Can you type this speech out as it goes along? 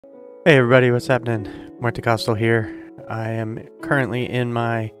Hey everybody, what's happening? Muertecostel here. I am currently in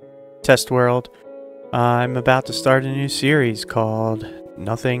my test world. I'm about to start a new series called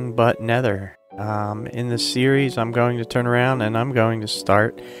Nothing But Nether. In this series, I'm going to turn around and I'm going to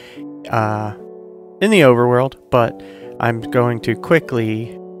start in the overworld, but I'm going to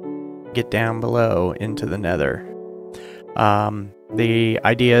quickly get down below into the Nether. The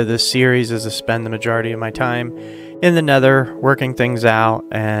idea of this series is to spend the majority of my time in the Nether, working things out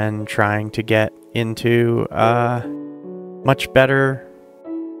and trying to get into a much better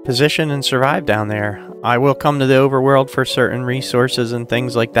position and survive down there. I will come to the overworld for certain resources and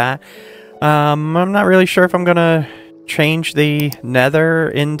things like that. I'm not really sure if I'm gonna change the Nether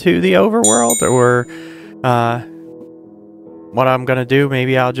into the overworld or what I'm gonna do.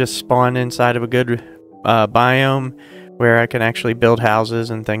 Maybe I'll just spawn inside of a good biome where I can actually build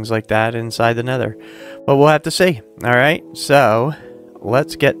houses and things like that inside the Nether. But we'll have to see. Alright, so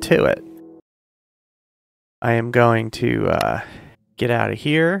let's get to it. I am going to get out of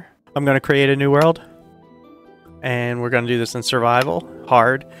here. I'm going to create a new world. And we're going to do this in survival.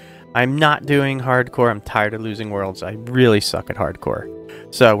 Hard. I'm not doing hardcore. I'm tired of losing worlds. I really suck at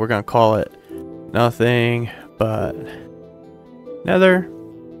hardcore. So we're going to call it Nothing But Nether.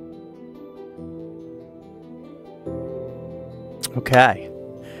 Okay.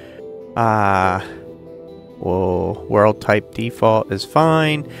 Well, world type default is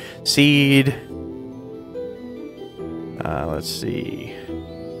fine. Seed. Let's see.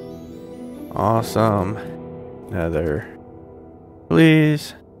 Awesome. Nether.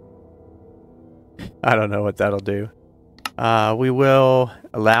 Please. I don't know what that'll do. We will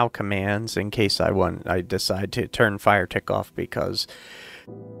allow commands in case I decide to turn fire tick off because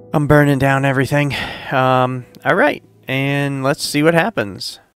I'm burning down everything. Alright. And let's see what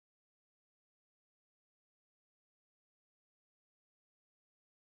happens.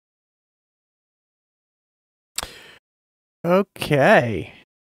 Okay.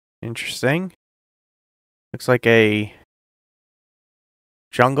 Interesting. Looks like a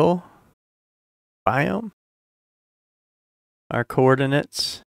jungle biome. Our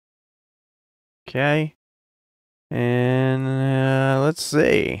coordinates. Okay. And let's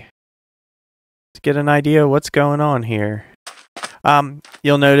see. Let's get an idea of what's going on here.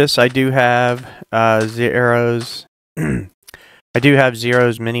 You'll notice I do have Zero's I do have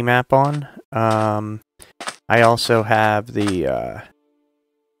Zero's minimap on. I also have the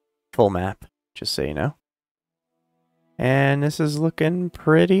full map, just so you know. And this is looking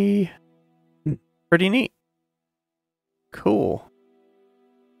pretty neat. Cool.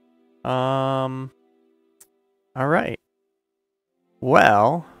 All right.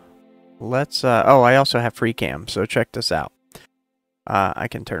 Well, let's oh, I also have free cam, so check this out. I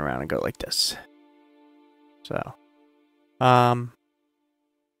can turn around and go like this. So, not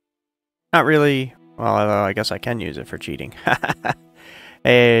really. Well, although I guess I can use it for cheating.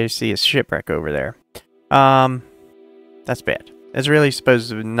 Hey, see a shipwreck over there. That's bad. It's really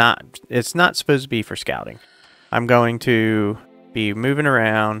supposed to not. It's not supposed to be for scouting. I'm going to be moving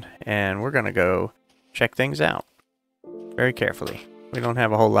around, and we're gonna go check things out very carefully. We don't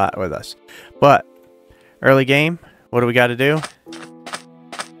have a whole lot with us, but early game. What do we got to do?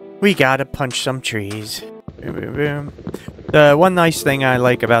 We gotta punch some trees. Boom, boom, boom. The one nice thing I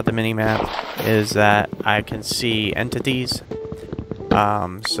like about the minimap is that I can see entities.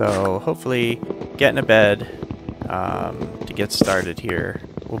 So hopefully getting to bed to get started here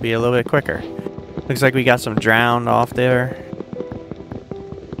will be a little bit quicker. Looks like we got some drowned off there.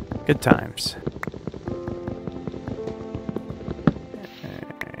 Good times.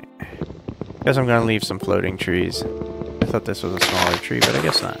 Guess I'm gonna leave some floating trees. I thought this was a smaller tree, but I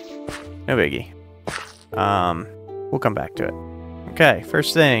guess not. No biggie. We'll come back to it. Okay,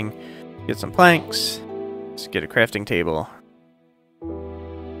 first thing, get some planks. Let's get a crafting table.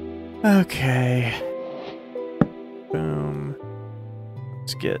 Okay. Boom.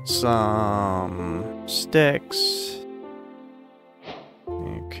 Let's get some sticks.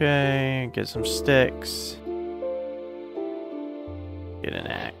 Okay, get some sticks. Get an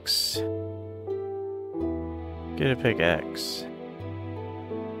axe. Get a pickaxe.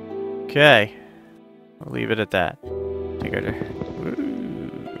 Okay. We'll leave it at that. Take her to...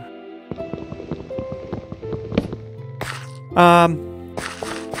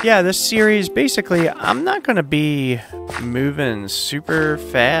 yeah, this series, basically, I'm not going to be moving super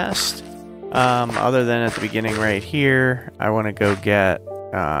fast. Other than at the beginning right here. I want to go get...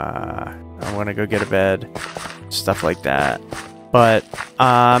 I want to go get a bed. Stuff like that. But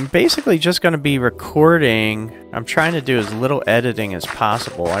I'm basically just going to be recording. I'm trying to do as little editing as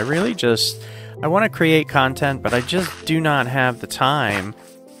possible. I really just... I want to create content, but I just do not have the time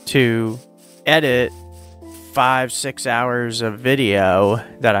to edit 5-6 hours of video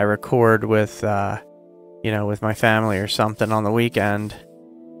that I record with with my family or something on the weekend,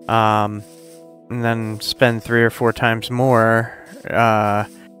 and then spend 3 or 4 times more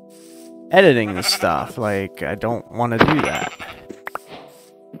editing the stuff. Like, I don't want to do that.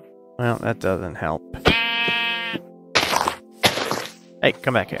 Well, that doesn't help. Hey,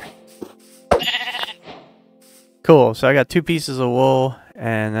 come back here. Cool, so I got 2 pieces of wool,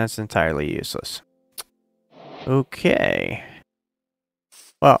 and that's entirely useless. Okay.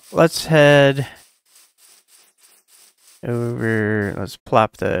 Well, let's head over. Let's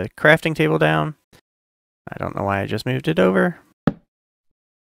plop the crafting table down. I don't know why I just moved it over.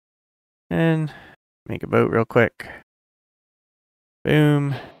 And make a boat real quick.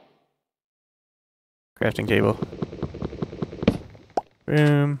 Boom. Crafting table.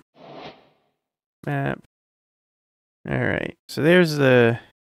 Boom. Map. Alright, so there's the...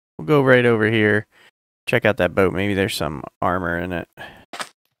 We'll go right over here. Check out that boat. Maybe there's some armor in it.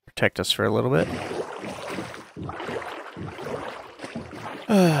 Protect us for a little bit.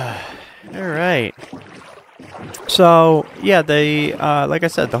 Alright. So, yeah, like I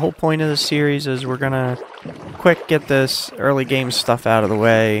said, the whole point of this series is we're gonna quick get this early game stuff out of the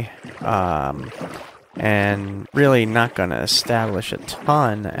way. And really not gonna establish a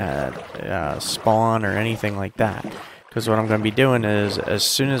ton at spawn or anything like that. Because what I'm going to be doing is, as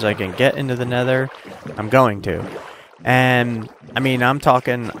soon as I can get into the Nether, I'm going to. And, I mean, I'm not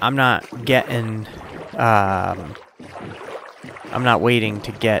getting, I'm not waiting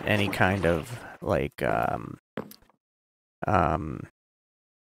to get any kind of, like,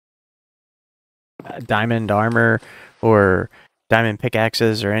 diamond armor or diamond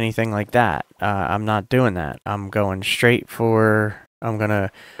pickaxes or anything like that. I'm not doing that. I'm going straight for, I'm going to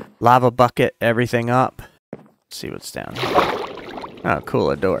lava bucket everything up. See what's down here. Oh,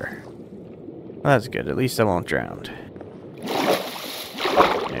 cool, a door. Well, that's good. At least I won't drown.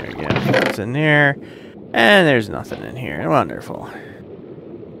 There we go. What's in there? And there's nothing in here. Wonderful.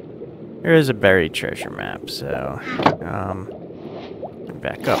 There is a buried treasure map, so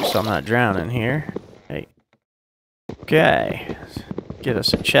back up so I'm not drowning here. Hey. Okay. Get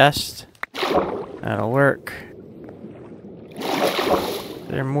us a chest. That'll work. Is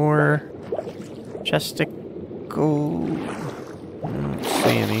there more chestic? I don't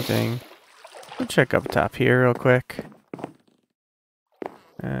see anything. We'll check up top here real quick.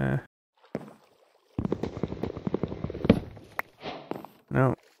 No.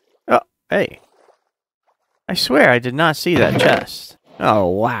 Oh, hey. I swear I did not see that chest. Oh,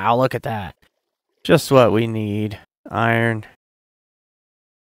 wow, look at that. Just what we need. Iron.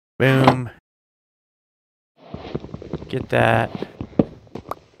 Boom. Get that.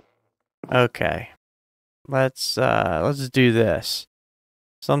 Okay. Let's do this.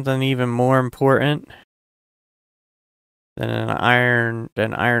 Something even more important than iron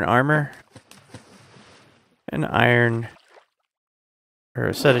armor. An iron or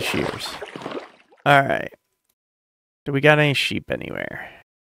a set of shears. Alright. Do we got any sheep anywhere?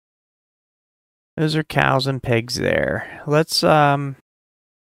 Those are cows and pigs there. Let's row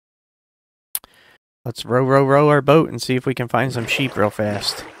our boat and see if we can find some sheep real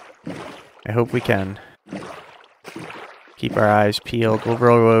fast. I hope we can. Keep our eyes peeled. We'll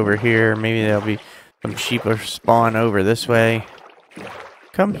roll over here. Maybe there'll be some sheep will spawn over this way.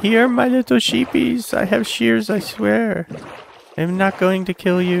 Come here, my little sheepies. I have shears, I swear. I'm not going to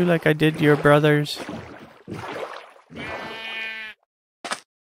kill you like I did your brothers.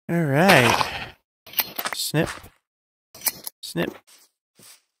 Alright. Snip. Snip.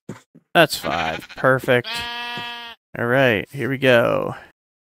 That's 5. Perfect. Alright, here we go.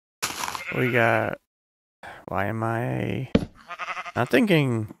 We got... Why am I not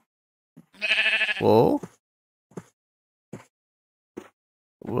thinking? Wool?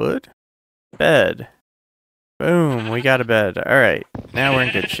 Wood? Bed. Boom, we got a bed. Alright, now we're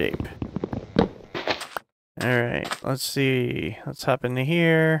in good shape. Alright, let's see. Let's hop into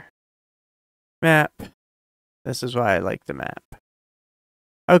here. Map. This is why I like the map.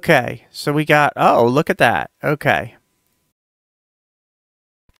 Okay, so we got... Oh, look at that. Okay.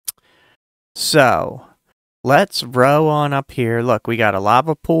 So... Let's row on up here. Look, we got a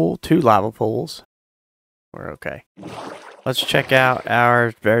lava pool, 2 lava pools. We're okay. Let's check out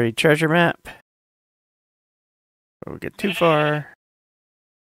our buried treasure map. Before we get too far.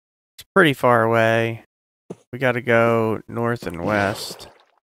 It's pretty far away. We gotta go north and west.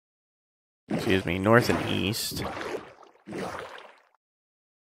 Excuse me, north and east. Where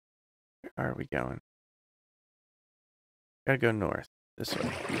are we going? Gotta go north. This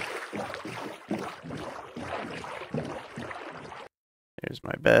way. Here's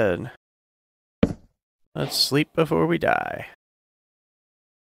my bed. Let's sleep before we die.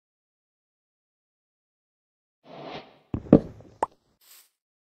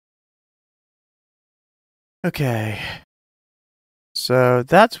 Okay. So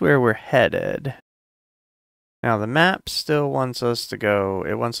that's where we're headed. Now the map still wants us to go,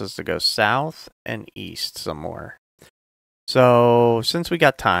 it wants us to go south and east some more. So since we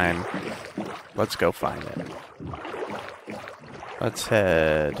got time, let's go find it. Let's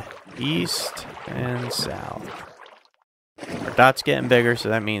head east and south. Our dot's getting bigger, so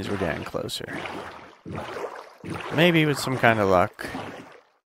that means we're getting closer. Maybe with some kind of luck.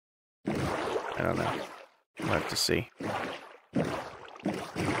 I don't know. We'll have to see.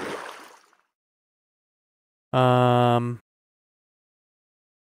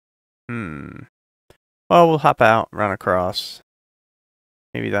 Well, we'll hop out, run across.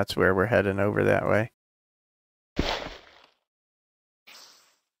 Maybe that's where we're heading over that way.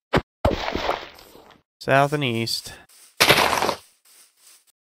 South and east.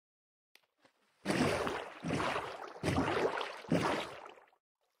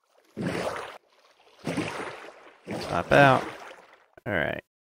 Hop out. Alright.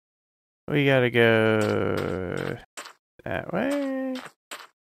 We gotta go that way.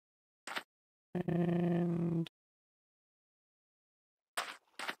 And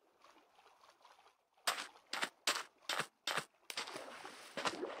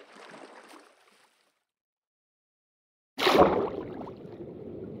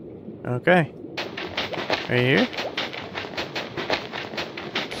okay. Are you here?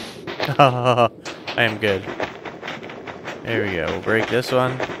 Oh, I am good. There we go. We'll break this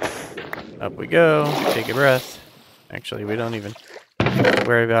one. Up we go. Take a breath. Actually, we don't even have to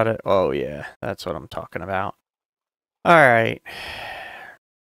worry about it. Oh, yeah. That's what I'm talking about. Alright.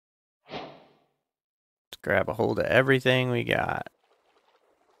 Let's grab a hold of everything we got.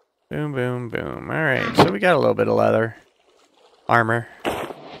 Boom, boom, boom. Alright, so we got a little bit of leather. Armor.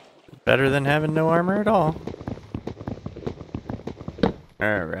 Better than having no armor at all.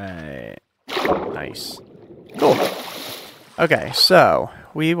 Alright. Nice. Cool. Okay, so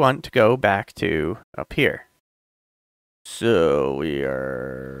we want to go back to up here. So we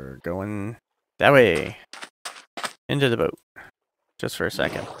are going that way. Into the boat. Just for a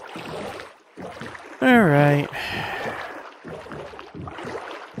second. Alright.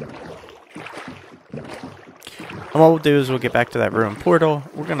 And what we'll do is we'll get back to that ruined portal.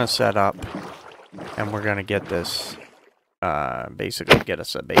 We're going to set up. And we're going to get this. Basically get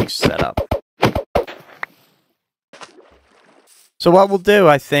us a base set up. So what we'll do,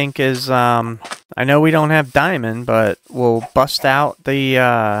 I think, is, I know we don't have diamond, but we'll bust out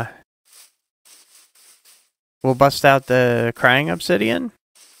the, crying obsidian.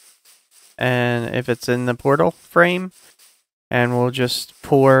 And if it's in the portal frame, and we'll just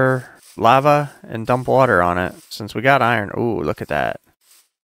pour lava and dump water on it, since we got iron. Ooh, look at that.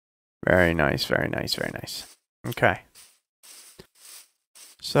 Very nice, very nice, very nice. Okay.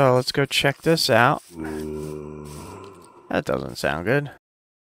 So let's go check this out. That doesn't sound good.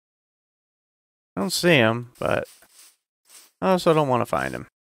 I don't see him, but I also don't want to find him.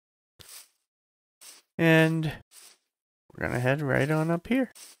 And we're going to head right on up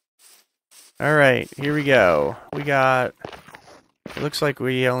here. Alright, here we go. We got... It looks like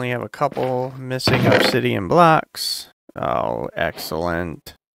we only have a couple missing obsidian blocks. Oh,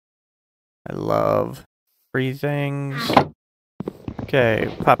 excellent. I love free things.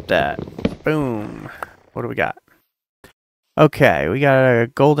 Okay, pop that. Boom. What do we got? Okay, we got a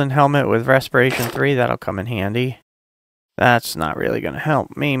golden helmet with respiration 3. That'll come in handy. That's not really going to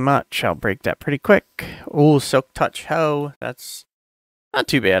help me much. I'll break that pretty quick. Ooh, silk touch hoe. That's not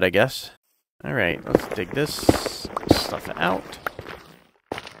too bad, I guess. Alright, let's dig this stuff out.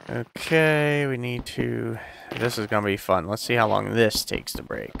 Okay, we need to... This is going to be fun. Let's see how long this takes to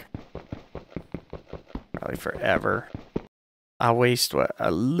break. Probably forever. I'll waste, what, a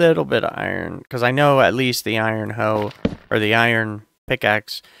little bit of iron. Because I know at least the iron hoe, or the iron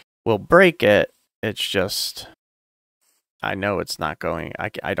pickaxe, will break it. It's just... I know it's not going...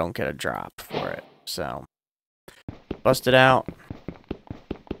 I don't get a drop for it. So, bust it out.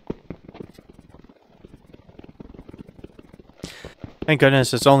 Thank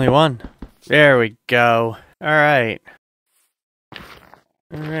goodness it's only one. There we go. Alright.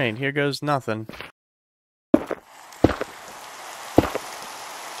 Alright, here goes nothing.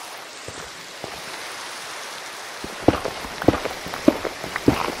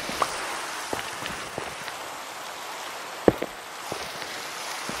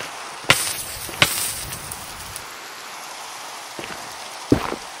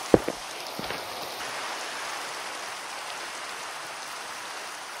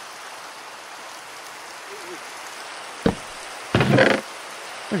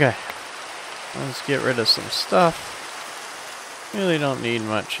 Okay. Let's get rid of some stuff. Really don't need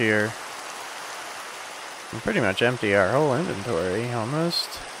much here. We pretty much empty our whole inventory, almost.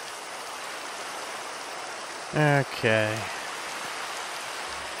 Okay.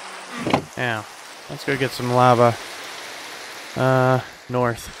 Now, let's go get some lava.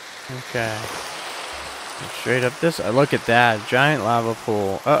 North. Okay. Straight up this. Look at that. Giant lava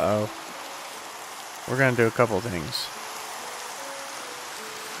pool. Uh-oh. We're gonna do a couple things.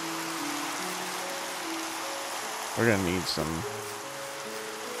 We're gonna need some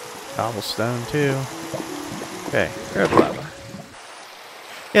cobblestone too. Okay, grab lava.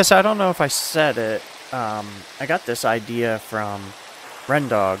 Yes, I don't know if I said it. I got this idea from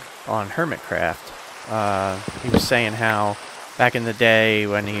Rendog on Hermitcraft. He was saying how back in the day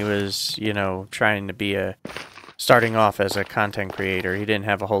when he was, you know, trying to be starting off as a content creator, he didn't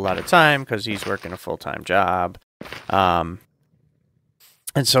have a whole lot of time because he's working a full-time job. And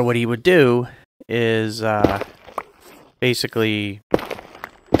so what he would do is basically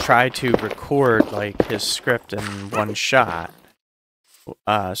try to record like his script in one shot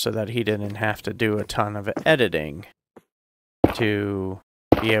so that he didn't have to do a ton of editing to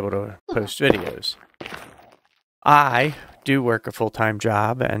be able to post videos. I do work a full-time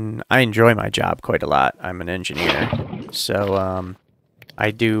job and I enjoy my job quite a lot. I'm an engineer, so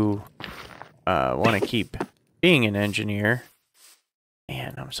I do want to keep being an engineer.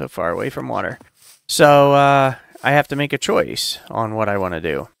 Man, I'm so far away from water. So I have to make a choice on what I want to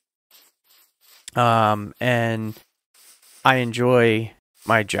do. And I enjoy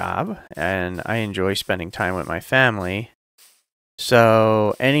my job and I enjoy spending time with my family.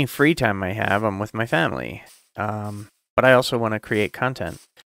 So any free time I have, I'm with my family. But I also want to create content.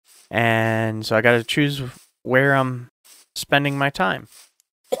 And so I got to choose where I'm spending my time.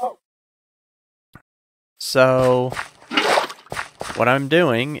 So what I'm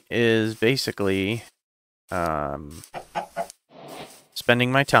doing is basically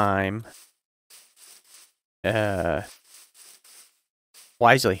spending my time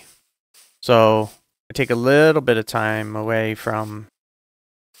wisely. So I take a little bit of time away from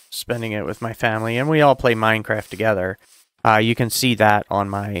spending it with my family, and we all play Minecraft together. You can see that on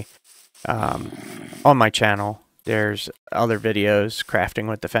my channel. There's other videos, crafting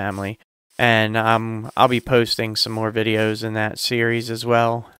with the family, and I'll be posting some more videos in that series as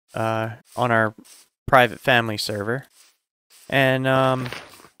well on our private family server. And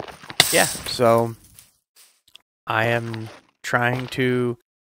yeah, so I am trying to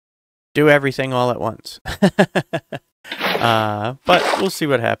do everything all at once. But we'll see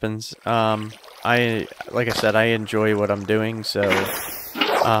what happens. Like I said, I enjoy what I'm doing, so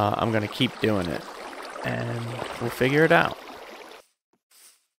I'm gonna keep doing it, and we'll figure it out.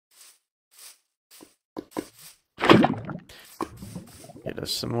 Get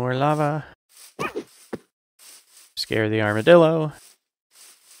us some more lava. Scare the armadillo.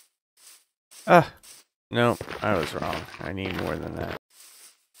 Nope, I was wrong. I need more than that.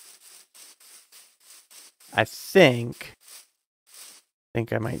 I think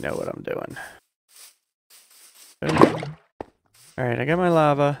I might know what I'm doing. Alright, I got my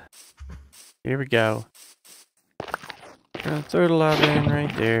lava. Here we go. Gonna throw the lava in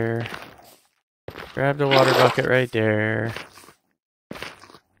right there. Grab the water bucket right there.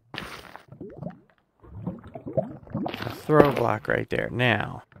 A throw block right there.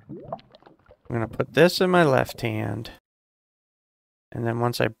 Now, I'm gonna put this in my left hand. And then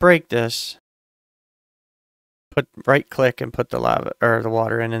once I break this, right click and put the lava or the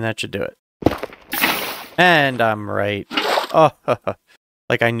water in, and that should do it. And I'm right. Oh,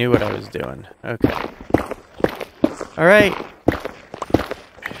 like I knew what I was doing. Okay. All right.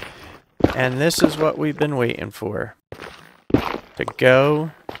 And this is what we've been waiting for. To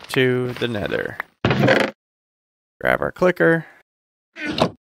go to the Nether. Grab our clicker.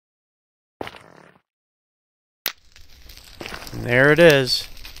 And there it is.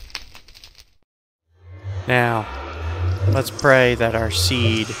 Now, let's pray that our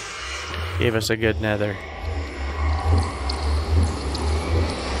seed gave us a good Nether.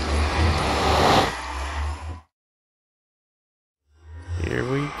 Here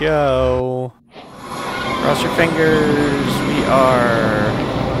we go. Cross your fingers. We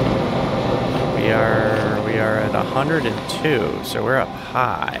are at 102, so we're up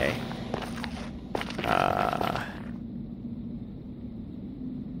high.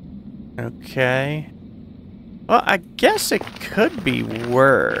 Okay. Well, I guess it could be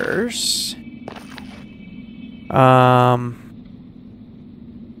worse.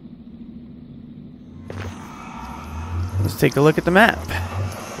 Let's take a look at the map.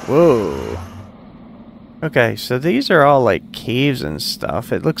 Whoa. Okay, so these are all like caves and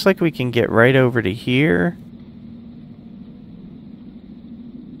stuff. It looks like we can get right over to here.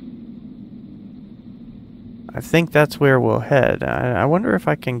 I think that's where we'll head. I wonder if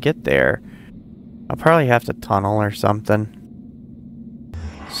I can get there. I'll probably have to tunnel or something.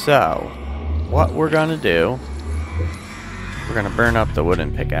 So, what we're gonna do, we're gonna burn up the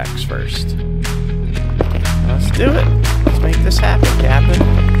wooden pickaxe first. Let's do it. Let's make this happen,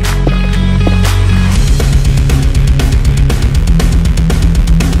 Captain.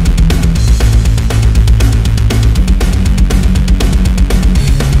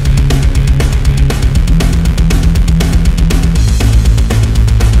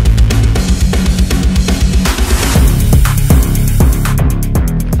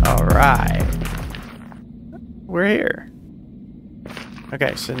 We're here.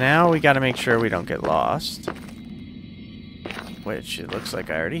 Okay, so now we got to make sure we don't get lost. Which it looks like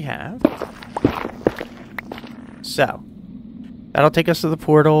I already have. So, that'll take us to the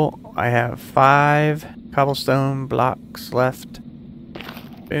portal. I have 5 cobblestone blocks left.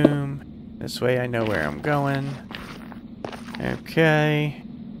 Boom. This way I know where I'm going. Okay.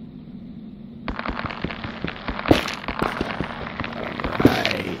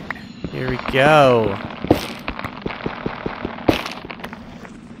 Alright. Here we go.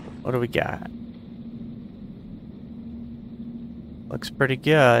 What do we got? Looks pretty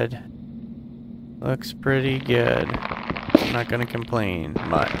good. Looks pretty good. I'm not gonna complain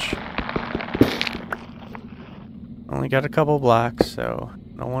much. Only got a couple blocks, so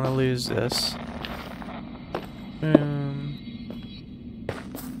don't want to lose this. Boom.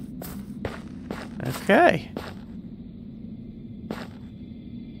 Okay.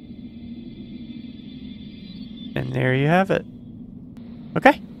 And there you have it.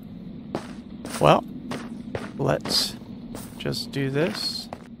 Okay. Well, let's just do this.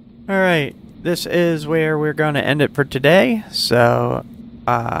 Alright, this is where we're going to end it for today. So,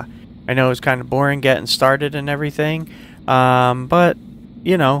 I know it's kind of boring getting started and everything. But,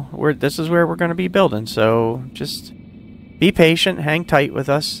 you know, this is where we're going to be building. So, just be patient, hang tight with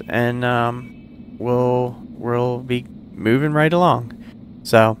us, and we'll be moving right along.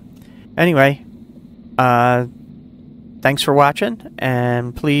 So, anyway, thanks for watching,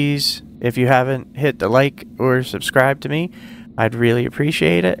 and please, if you haven't hit the like or subscribe to me, I'd really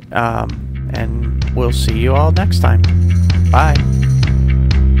appreciate it. And we'll see you all next time. Bye.